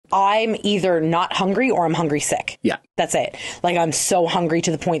I'm either not hungry or I'm hungry sick. Yeah. That's it. Like, I'm so hungry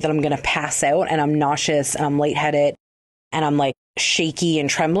to the point that I'm going to pass out and I'm nauseous and I'm lightheaded and I'm like shaky and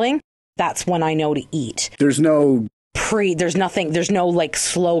trembling. That's when I know to eat. There's no like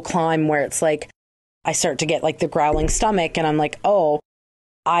slow climb where it's like I start to get like the growling stomach and I'm like, oh,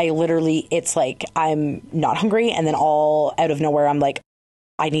 it's like I'm not hungry. And then all out of nowhere, I'm like,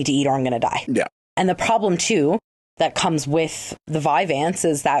 I need to eat or I'm going to die. Yeah. And the problem too that comes with the Vyvanse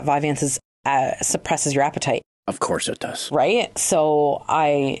is that Vyvanse suppresses your appetite. Of course it does. Right. So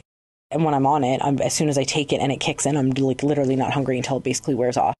when I'm on it, as soon as I take it and it kicks in, I'm like literally not hungry until it basically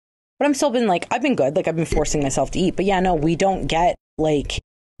wears off. But I've been good. Like, I've been forcing myself to eat. But yeah, no, we don't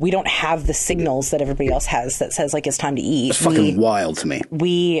have the signals that everybody else has that says like it's time to eat. It's fucking wild to me.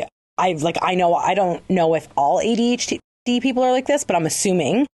 I don't know if all ADHD people are like this, but I'm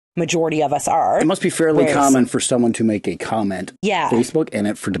assuming majority of us are. It must be fairly common for someone to make a comment on Facebook and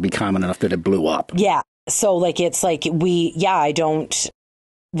it to be common enough that it blew up. Yeah. So like, it's like I don't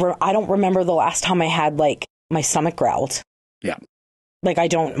remember the last time I had like my stomach growled. Yeah. Like,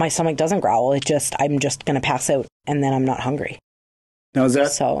 my stomach doesn't growl. I'm just going to pass out and then I'm not hungry. Now, is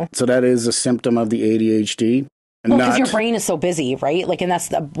that, so that is a symptom of the ADHD? Well, because your brain is so busy, right? Like, and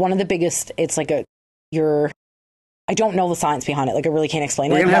that's one of the biggest, it's like I don't know the science behind it. Like, I really can't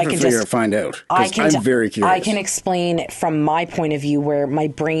explain it. We're going to have to find out. I'm very curious. I can explain from my point of view where my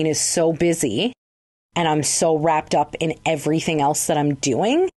brain is so busy and I'm so wrapped up in everything else that I'm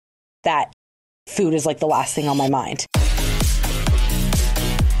doing that food is like the last thing on my mind.